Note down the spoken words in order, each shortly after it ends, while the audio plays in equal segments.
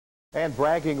And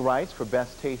bragging rights for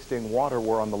best tasting water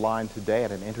were on the line today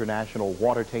at an international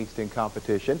water tasting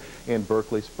competition in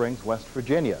Berkeley Springs, West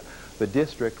Virginia. The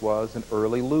district was an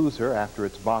early loser after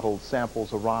its bottled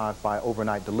samples arrived by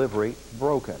overnight delivery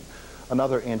broken.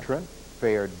 Another entrant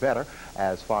fared better,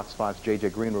 as Fox 5's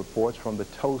J.J. Green reports from the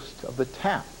Toast of the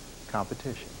Tap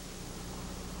competition.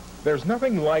 There's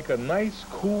nothing like a nice,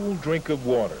 cool drink of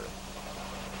water.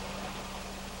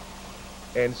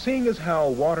 And seeing as how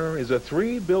water is a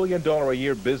 $3 billion a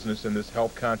year business in this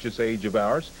health-conscious age of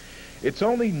ours, it's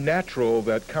only natural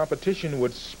that competition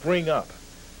would spring up.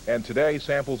 And today,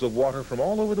 samples of water from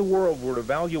all over the world were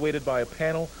evaluated by a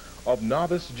panel of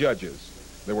novice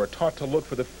judges. They were taught to look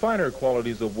for the finer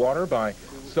qualities of water by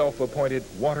self-appointed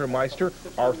watermeister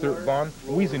Arthur von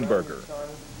Wiesenberger.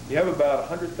 You have about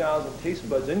 100,000 taste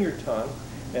buds in your tongue,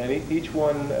 and each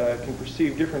one can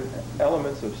perceive different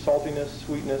elements of saltiness,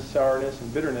 sweetness, sourness,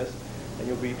 and bitterness, and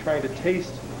you'll be trying to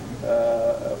taste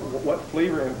what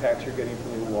flavor impacts you're getting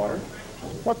from the water.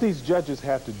 What these judges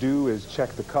have to do is check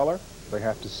the color, they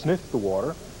have to sniff the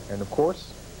water, and of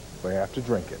course, they have to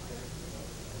drink it.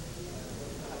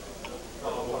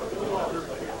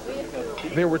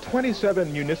 There were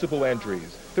 27 municipal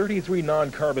entries, 33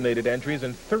 non-carbonated entries,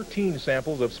 and 13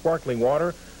 samples of sparkling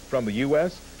water from the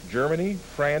U.S., Germany,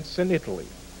 France, and Italy.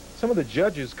 Some of the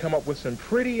judges come up with some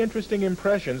pretty interesting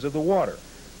impressions of the water.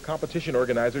 Competition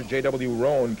organizer J.W.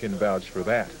 Rohn can vouch for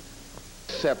that.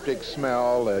 Septic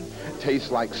smell, it tastes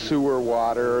like sewer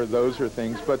water, those are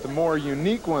things. But the more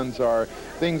unique ones are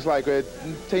things like it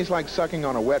tastes like sucking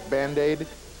on a wet Band-Aid.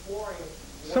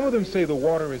 Some of them say the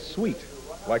water is sweet,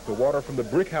 like the water from the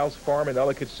Brick House Farm in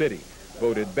Ellicott City,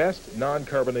 voted best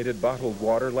non-carbonated bottled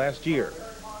water last year.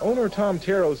 Owner Tom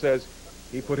Terro says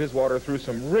he put his water through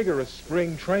some rigorous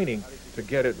spring training to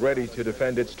get it ready to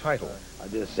defend its title. I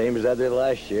did the same as I did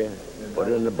last year. Put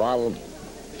it in the bottle,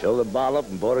 fill the bottle up,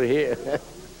 and brought it here.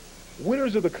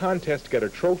 Winners of the contest get a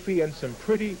trophy and some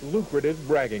pretty lucrative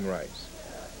bragging rights.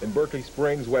 In Berkeley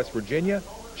Springs, West Virginia,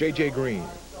 J.J. Green,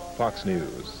 Fox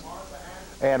News.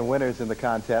 And winners in the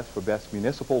contest for Best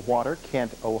Municipal Water,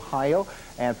 Kent, Ohio,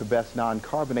 and for Best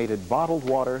Non-Carbonated Bottled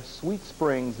Water, Sweet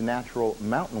Springs Natural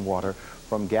Mountain Water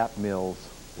from Gap Mills,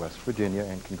 West Virginia,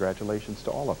 and congratulations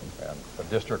to all of them. And the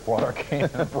district water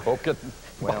can broken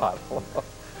bottle.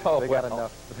 Oh,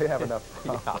 they have enough.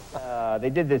 Yeah. They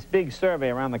did this big survey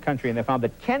around the country, and they found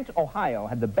that Kent, Ohio,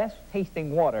 had the best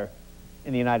tasting water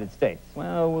in the United States.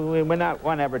 Well, we're not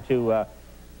one ever to...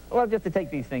 well, just to take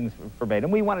these things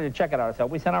verbatim, we wanted to check it out ourselves.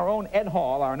 We sent our own Ed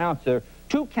Hall, our announcer,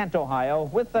 to Kent, Ohio,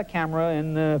 with a camera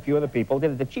and a few other people.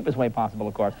 Did it the cheapest way possible,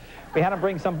 of course. We had to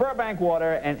bring some Burbank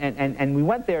water, and we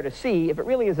went there to see if it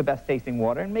really is the best tasting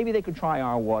water, and maybe they could try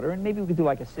our water, and maybe we could do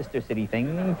like a sister city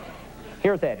thing.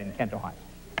 Here's Ed in Kent, Ohio.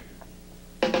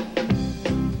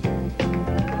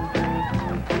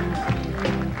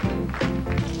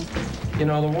 You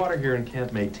know, the water here in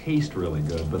Kent may taste really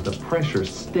good, but the pressure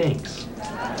stinks.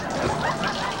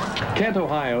 Kent,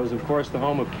 Ohio is, of course, the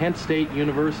home of Kent State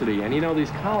University, and you know,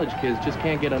 these college kids just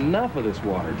can't get enough of this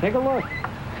water. Take a look.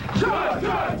 I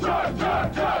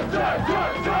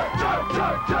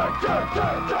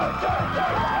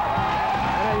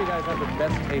know you guys have the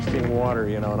best tasting water,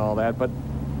 you know, and all that, but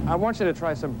I want you to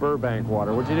try some Burbank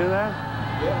water. Would you do that?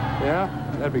 Yeah. Yeah?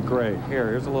 That'd be great.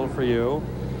 Here's a little for you.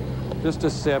 Just a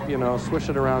sip, you know, swish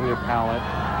it around your palate.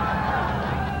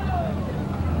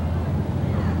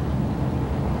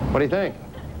 What do you think?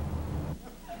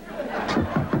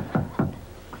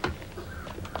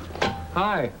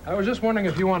 Hi, I was just wondering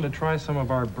if you wanted to try some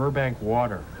of our Burbank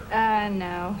water.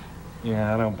 No.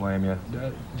 Yeah, I don't blame you.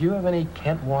 Do you have any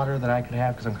Kent water that I could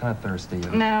have? Because I'm kind of thirsty.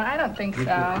 No, I don't think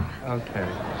so. Okay.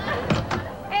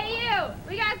 Hey, you!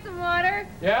 We got some water.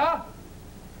 Yeah?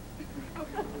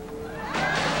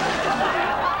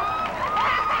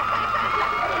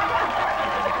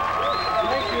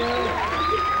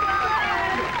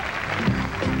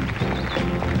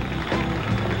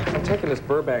 Taking this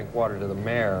Burbank water to the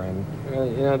mayor, and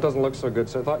you know, it doesn't look so good,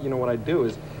 so I thought, you know, what I'd do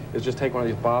is just take one of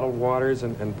these bottled waters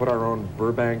and put our own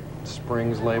Burbank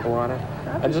Springs label on it.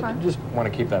 I just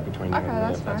want to keep that between you and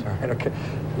me, if that's all right. Okay.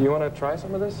 You want to try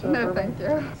some of this? No, Burbank?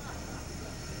 thank you.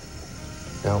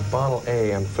 Now, bottle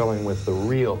A, I'm filling with the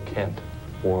real Kent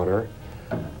water.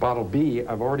 Bottle B,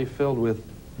 I've already filled with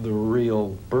the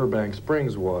real Burbank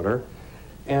Springs water.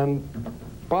 And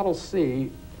bottle C,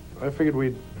 I figured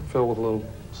we'd fill with a little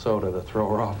soda to throw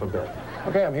her off a bit.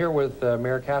 Okay, I'm here with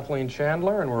Mayor Kathleen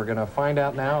Chandler, and we're going to find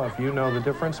out now if you know the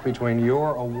difference between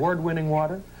your award-winning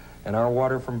water and our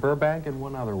water from Burbank and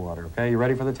one other water. Okay, you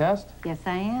ready for the test? Yes,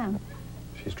 I am.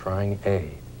 She's trying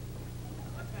A.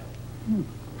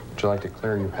 Would you like to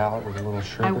clear your palate with a little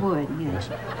sugar? I would, yes.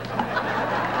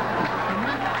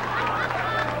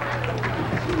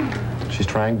 She's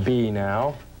trying B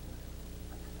now.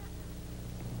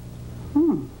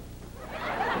 Hmm.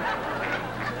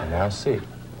 And now C.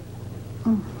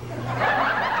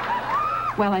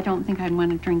 Well, I don't think I'd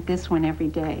want to drink this one every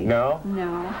day. No?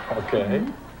 No. Okay.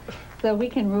 So we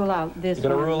can rule out this one.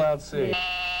 You're going to rule out C.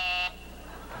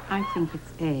 I think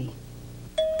it's A.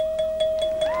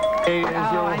 A is your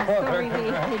I'm so water.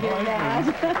 relieved to hear that.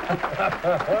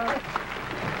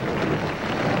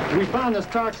 We found this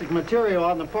toxic material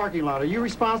out in the parking lot. Are you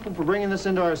responsible for bringing this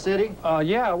into our city?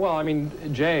 Yeah, well, I mean,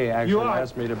 Jay actually are?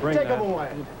 asked me to bring Take that. them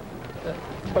away.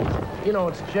 But, you know,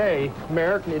 it's Jay.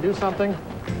 Mayor, can you do something?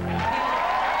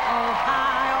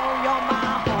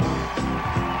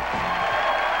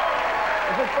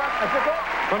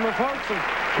 From the folks of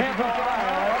Kent, Ohio.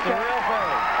 That's the real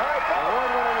thing. All right,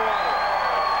 award-winning water.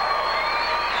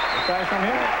 Try some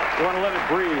here? You want to let it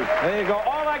breathe. There you go.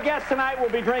 All our guests tonight will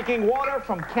be drinking water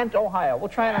from Kent, Ohio. We'll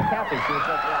try it on Kathy. See what's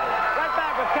up. Right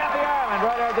back with Kathy Ireland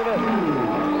right after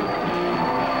this.